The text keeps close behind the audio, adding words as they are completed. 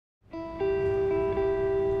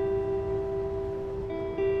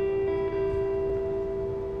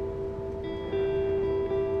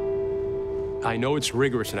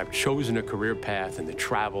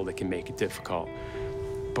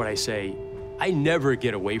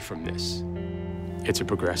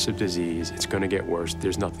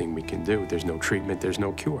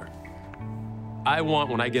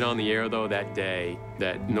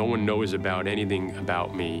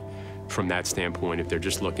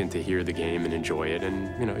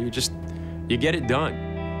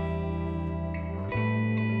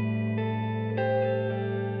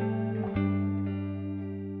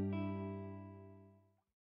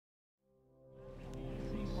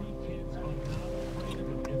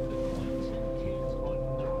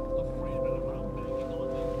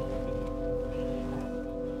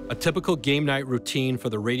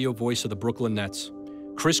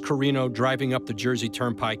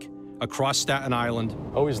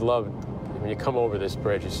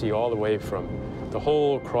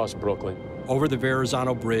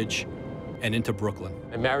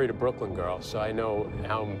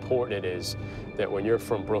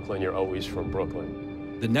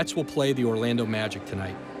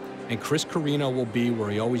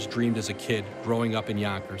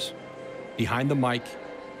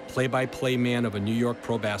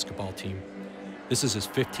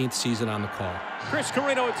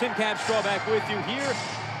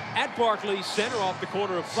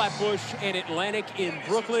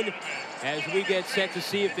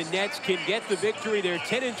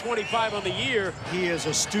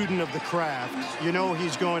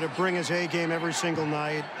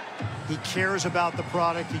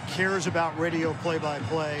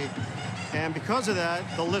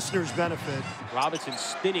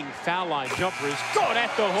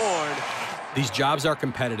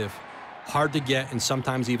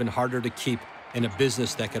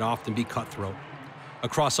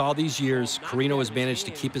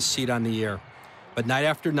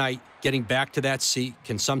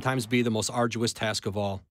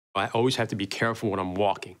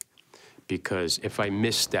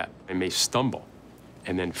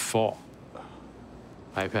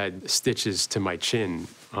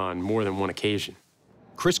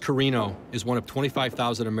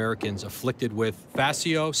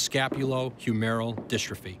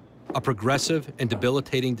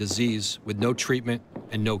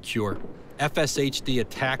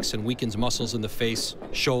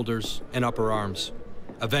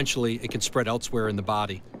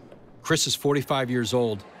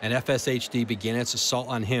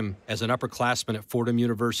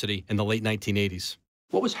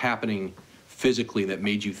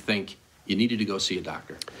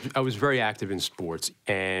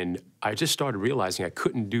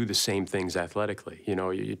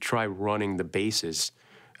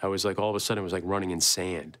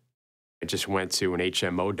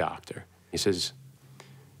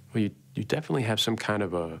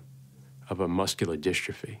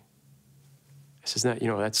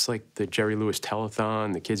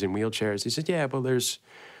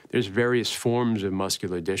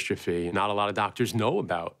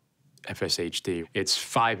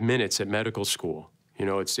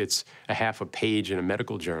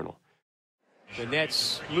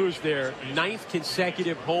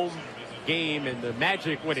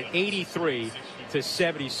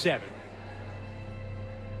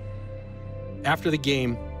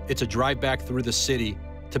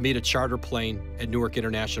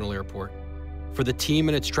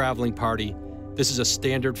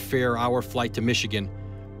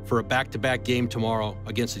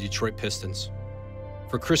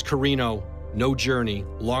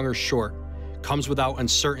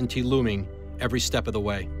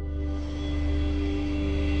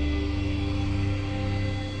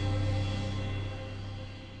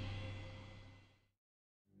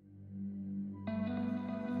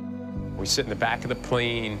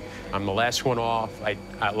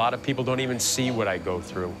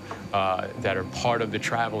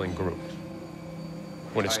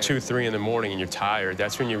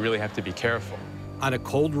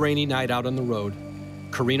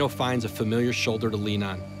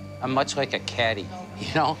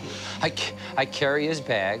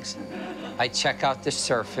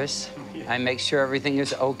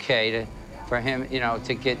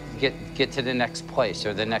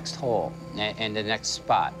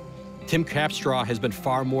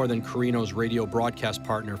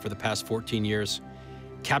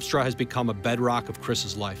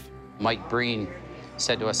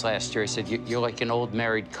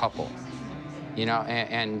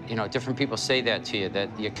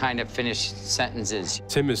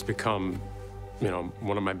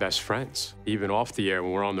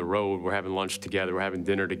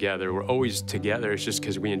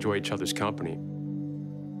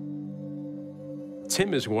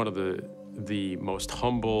Tim is one of the most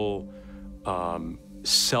humble,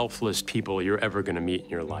 selfless people you're ever going to meet in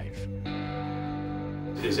your life.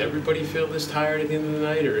 Does everybody feel this tired at the end of the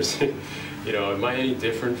night, or is it, you know, am I any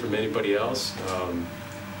different from anybody else?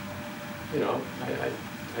 You know,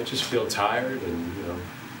 I just feel tired, and you know,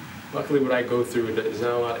 luckily what I go through is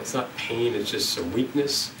not a lot. It's not pain. It's just some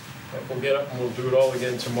weakness. We'll get up and we'll do it all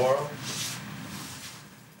again tomorrow.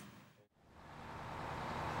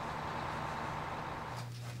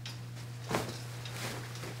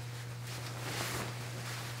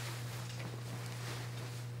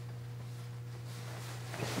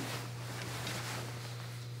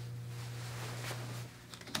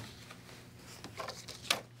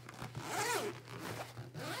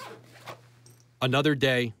 Another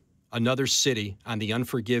day, another city on the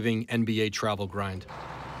unforgiving NBA travel grind.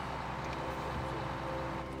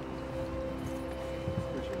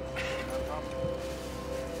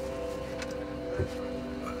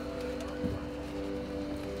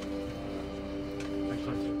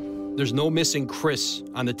 There's no missing Chris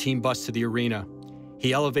on the team bus to the arena.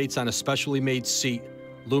 He elevates on a specially made seat,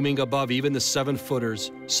 looming above even the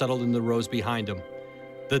 7-footers settled in the rows behind him.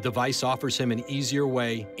 The device offers him an easier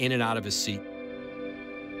way in and out of his seat.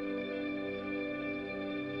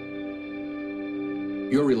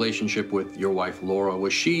 Your relationship with your wife, Laura,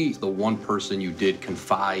 was she the one person you did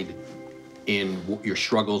confide in your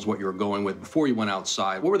struggles, what you were going with before you went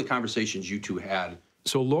outside? What were the conversations you two had?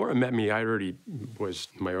 So Laura met me, I already was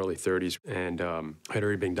in my early 30s, and I'd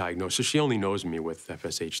already been diagnosed, so she only knows me with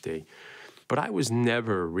FSHD. But I was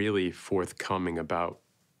never really forthcoming about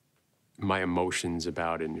my emotions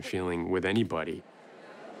about it and feeling with anybody.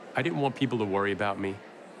 I didn't want people to worry about me.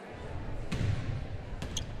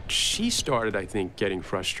 She started, I think, getting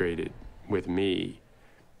frustrated with me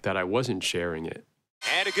that I wasn't sharing it.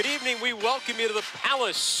 And a good evening. We welcome you to the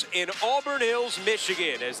Palace in Auburn Hills,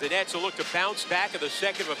 Michigan, as the Nets will look to bounce back in the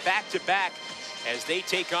second of a back-to-back as they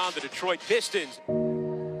take on the Detroit Pistons.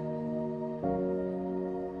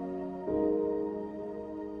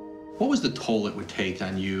 What was the toll it would take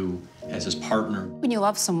on you as his partner? When you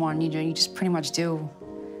love someone, you just pretty much do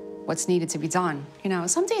what's needed to be done. You know,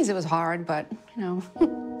 some days it was hard, but, you know.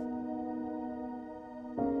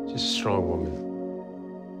 She's a strong woman.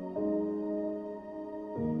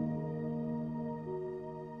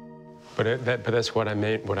 But that's what I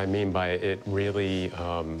mean. What I mean by it really,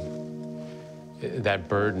 that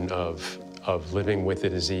burden of living with the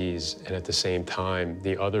disease, and at the same time,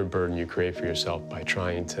 the other burden you create for yourself by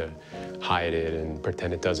trying to hide it and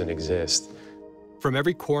pretend it doesn't exist. From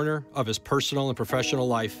every corner of his personal and professional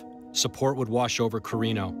life, support would wash over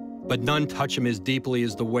Carrino. But none touch him as deeply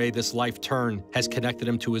as the way this life turn has connected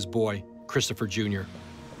him to his boy, Christopher Jr.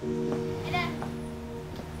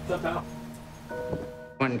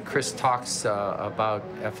 When Chris talks about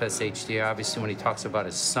FSHD, obviously when he talks about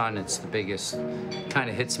his son, it's the biggest,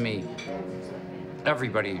 kind of hits me,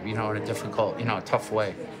 everybody, you know, in a difficult, you know, a tough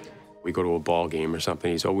way. We go to a ball game or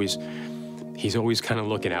something, he's always kind of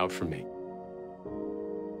looking out for me.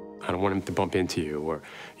 I don't want him to bump into you, or,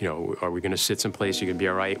 you know, are we gonna sit someplace, you gonna be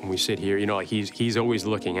all right when we sit here? You know, like he's always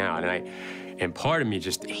looking out, and part of me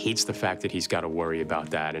just hates the fact that he's gotta worry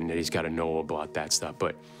about that and that he's gotta know about that stuff,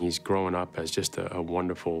 but he's growing up as just a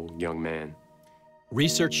wonderful young man.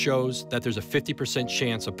 Research shows that there's a 50%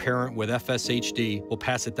 chance a parent with FSHD will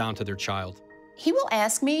pass it down to their child. He will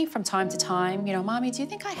ask me from time to time, you know, Mommy, do you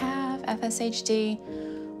think I have FSHD?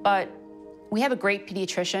 But we have a great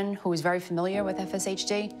pediatrician who is very familiar with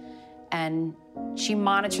FSHD, and she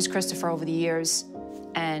monitors Christopher over the years,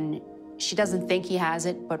 and she doesn't think he has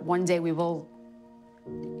it, but one day we will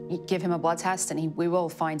give him a blood test, and we will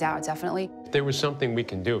find out, definitely. If there was something we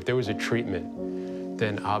can do, if there was a treatment,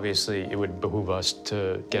 then obviously it would behoove us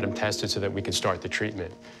to get him tested so that we can start the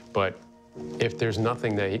treatment. But if there's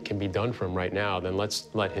nothing that can be done for him right now, then let's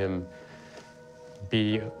let him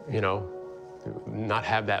be, you know, not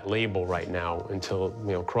have that label right now until,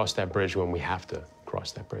 you know, cross that bridge when we have to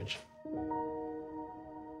cross that bridge.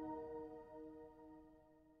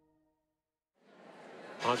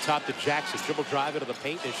 On top to Jackson, dribble drive into the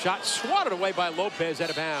paint, and shot swatted away by Lopez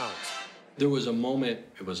out of bounds. There was a moment,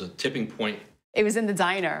 it was a tipping point. It was in the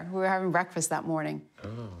diner. We were having breakfast that morning,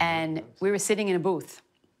 and we were sitting in a booth,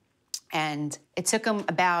 and it took him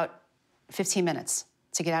about 15 minutes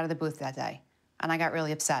to get out of the booth that day, and I got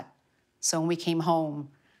really upset. So when we came home,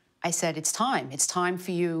 I said, it's time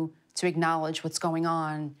for you to acknowledge what's going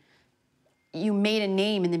on. You made a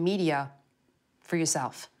name in the media for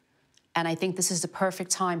yourself. And I think this is the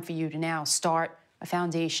perfect time for you to now start a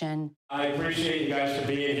foundation. I appreciate you guys for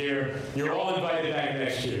being here. You're all invited back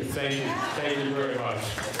next year. Thank you. Thank you very much.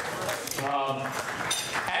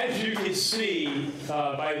 as you can see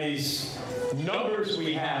by these numbers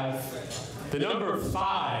we have, the number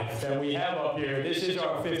 5 that we have up here, this is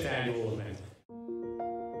our 5th annual event.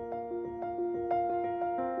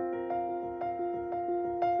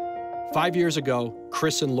 Five years ago,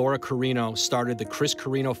 Chris and Laura Carrino started the Chris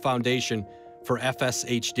Carrino Foundation for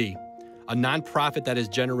FSHD, a nonprofit that has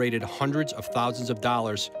generated hundreds of thousands of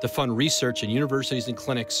dollars to fund research in universities and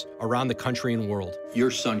clinics around the country and world. Your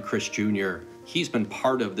son, Chris Jr., he's been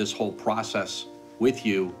part of this whole process with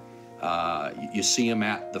you. You see him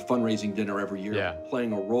at the fundraising dinner every year,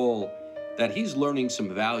 playing a role that he's learning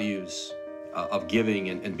some values of giving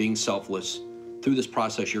and being selfless through this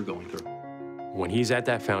process you're going through. When he's at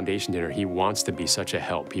that foundation dinner, he wants to be such a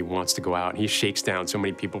help. He wants to go out and he shakes down so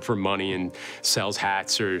many people for money and sells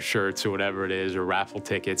hats or shirts or whatever it is, or raffle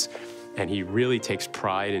tickets. And he really takes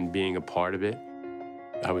pride in being a part of it.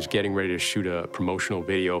 I was getting ready to shoot a promotional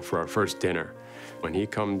video for our first dinner. When he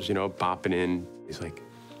comes, you know, bopping in, he's like,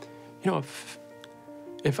 you know,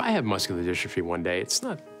 if I have muscular dystrophy one day, it's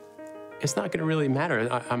not gonna really matter.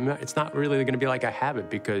 It's not really gonna be like I have it,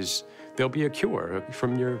 because there'll be a cure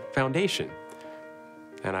from your foundation.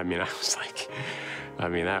 And I mean, I was like,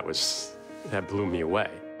 that blew me away.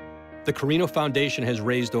 The Carrino Foundation has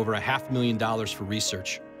raised over $500,000 for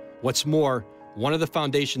research. What's more, one of the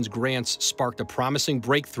foundation's grants sparked a promising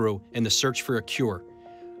breakthrough in the search for a cure.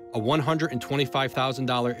 A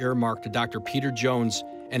 $125,000 earmark to Dr. Peter Jones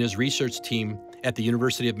and his research team at the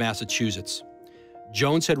University of Massachusetts.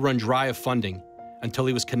 Jones had run dry of funding until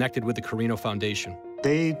he was connected with the Carrino Foundation.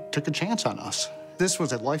 They took a chance on us. This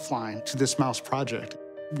was a lifeline to this mouse project.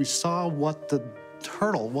 We saw what the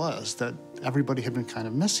hurdle was that everybody had been kind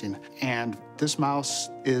of missing. And this mouse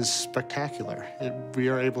is spectacular. We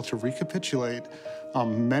are able to recapitulate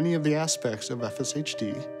many of the aspects of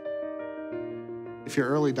FSHD. If you're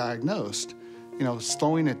early diagnosed, you know,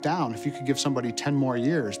 slowing it down, if you could give somebody 10 more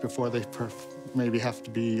years before they maybe have to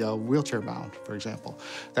be wheelchair bound, for example,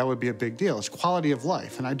 that would be a big deal. It's quality of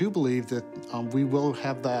life. And I do believe that we will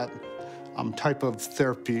have that type of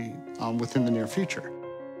therapy within the near future.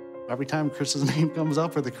 Every time Chris's name comes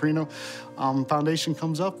up or the Carrino Foundation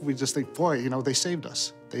comes up, we just think, boy, you know, they saved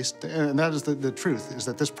us. And that is the truth, is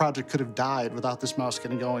that this project could have died without this mouse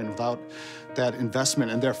getting going, without that investment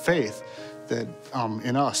and their faith that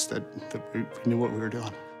in us, that we knew what we were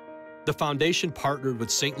doing. The foundation partnered with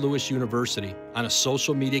St. Louis University on a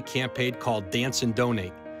social media campaign called Dance and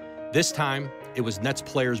Donate. This time, it was Nets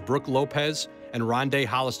players Brooke Lopez and Rondé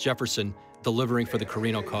Hollis Jefferson delivering for the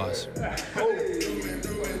Carrino cause.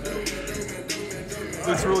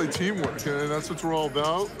 It's really teamwork, and that's what we're all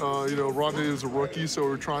about. You know, Rondé is a rookie, so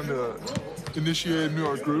we're trying to initiate him to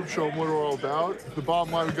our group, show him what we're all about. The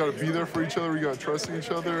bottom line, we got to be there for each other, we got to trust each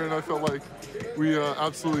other, and I felt like we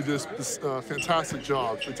absolutely did this fantastic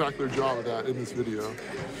job, spectacular job of that in this video.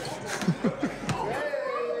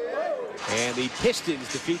 And the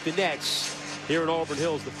Pistons defeat the Nets here in Auburn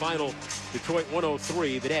Hills. The final, Detroit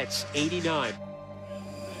 103, the Nets 89.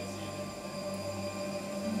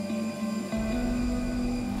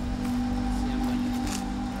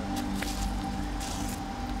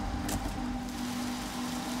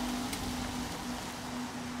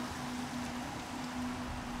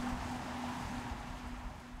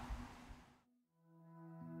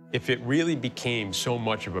 If it really became so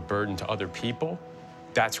much of a burden to other people,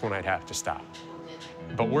 that's when I'd have to stop.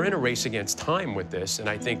 But we're in a race against time with this, and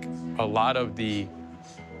I think a lot of the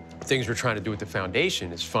things we're trying to do with the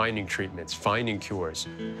foundation is finding treatments, finding cures.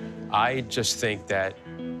 I just think that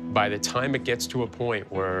by the time it gets to a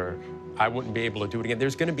point where I wouldn't be able to do it again,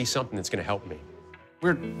 there's gonna be something that's gonna help me.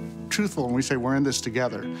 We're truthful when we say we're in this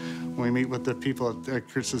together. When we meet with the people at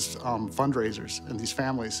Chris's fundraisers and these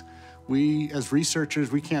families, we, as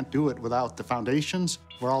researchers, we can't do it without the foundations.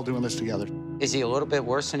 We're all doing this together. Is he a little bit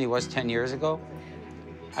worse than he was 10 years ago?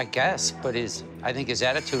 I guess, but I think his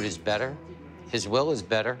attitude is better. His will is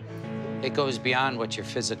better. It goes beyond what your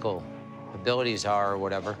physical abilities are or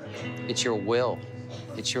whatever. It's your will.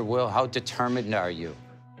 It's your will. How determined are you?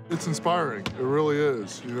 It's inspiring. It really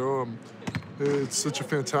is. You know, it's such a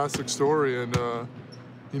fantastic story, and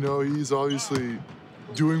you know, he's obviously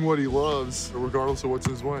doing what he loves, regardless of what's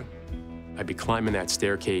in his way. I'd be climbing that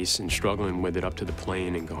staircase and struggling with it up to the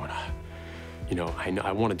plane and going, you know,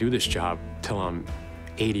 I want to do this job till I'm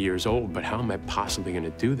 80 years old, but how am I possibly going to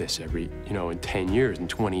do this in 10 years, in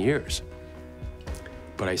 20 years?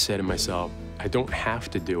 But I said to myself, I don't have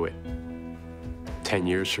to do it 10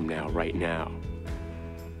 years from now, right now.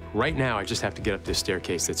 Right now, I just have to get up this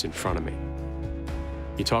staircase that's in front of me.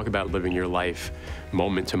 You talk about living your life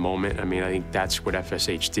moment to moment. I mean, I think that's what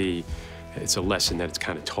FSHD It's a lesson that it's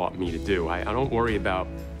kind of taught me to do. I don't worry about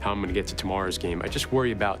how I'm going to get to tomorrow's game. I just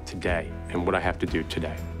worry about today and what I have to do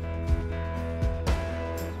today.